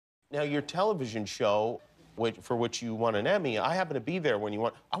Now, your television show, for which you won an Emmy, I happen to be there when you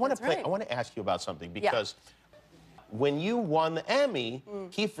won. I want to ask you about something, because when you won the Emmy,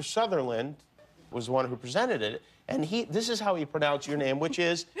 Kiefer Sutherland was the one who presented it, and this is how he pronounced your name, which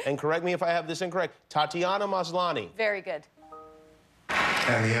is, and correct me if I have this incorrect, Tatiana Maslany. Very good.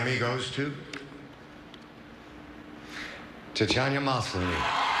 And the Emmy goes to Tatiana Maslany.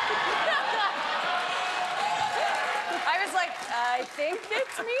 I was like, I think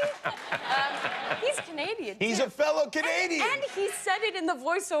it's me. He's Canadian. He's a fellow Canadian. And he said it in the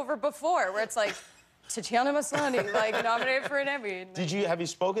voiceover before, where it's like, Tatiana Maslany, like, nominated for an Emmy. Have you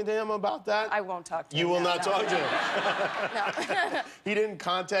spoken to him about that? I won't talk to him. You will not talk to him? No. He didn't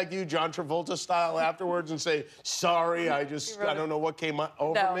contact you, John Travolta style, afterwards and say, sorry, I don't know what came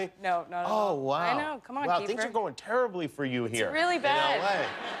over me? No, not at all. Oh, wow. I know, come on, wow, Kiefer. Things are going terribly for you here. It's really bad.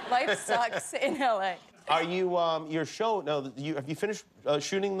 In LA. Life sucks in LA. Are you, your show, have you finished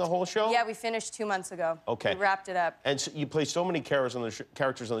shooting the whole show? Yeah, we finished 2 months ago. Okay. We wrapped it up. And so you play so many characters on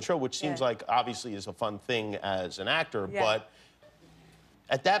the show, which seems like, obviously, is a fun thing as an actor, but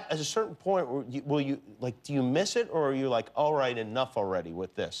at a certain point, do you miss it, or are you like, all right, enough already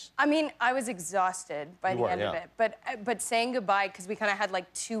with this? I mean, I was exhausted by the end of it, but saying goodbye, because we kind of had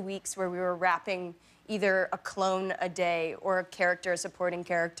like 2 weeks where we were wrapping either a clone a day, or a character, a supporting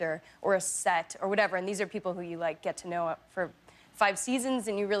character, or a set, or whatever. And these are people who you like get to know for 5 seasons,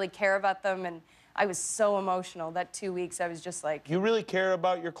 and you really care about them. And I was so emotional that 2 weeks. I was just like, you really care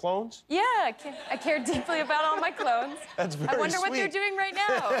about your clones? Yeah, I care deeply about all my clones. That's very I wonder sweet. what they're doing right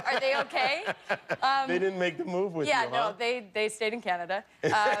now. Are they okay? They didn't make the move with you, huh? Yeah, no, they stayed in Canada.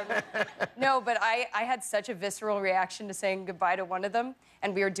 No, but I had such a visceral reaction to saying goodbye to one of them.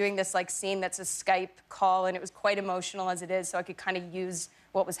 And we were doing this like scene that's a Skype call, and it was quite emotional as it is, so I could kind of use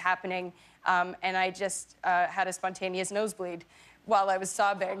what was happening. And I just had a spontaneous nosebleed while I was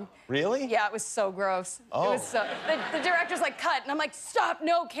sobbing. Really? Yeah, it was so gross. Oh. It was so, the director's like, cut, and I'm like, stop,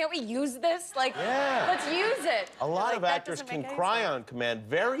 no, can't we use this? Like, let's use it. A lot of actors can cry on command.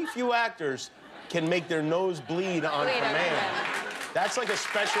 Very few actors can make their nose bleed on command. That's like a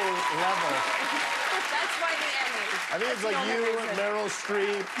special level. That's why the Emmy. I think it's like you and Meryl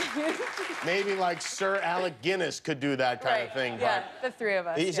Streep. Maybe like Sir Alec Guinness could do that kind of thing. Yeah, the 3 of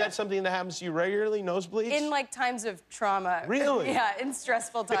us. Is that something that happens to you regularly, nosebleeds? In like times of trauma. Really? Yeah, in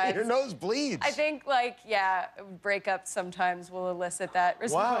stressful times. Your nose bleeds. I think like, yeah, breakups sometimes will elicit that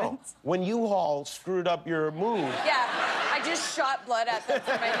response. Wow. When U-Haul screwed up your move. Yeah, I just shot blood at them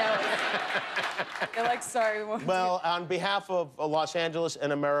from my nose. They're like, sorry, we won't Well, on behalf of Los Angeles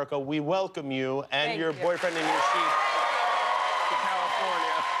and America, we welcome you and your boyfriend and your sheep to California.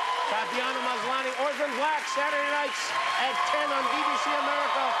 Tatiana Maslany, Orphan Black, Saturday nights at 10 on BBC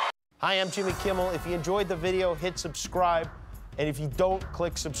America. Hi, I'm Jimmy Kimmel. If you enjoyed the video, hit subscribe. And if you don't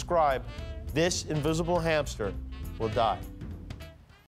click subscribe, this invisible hamster will die.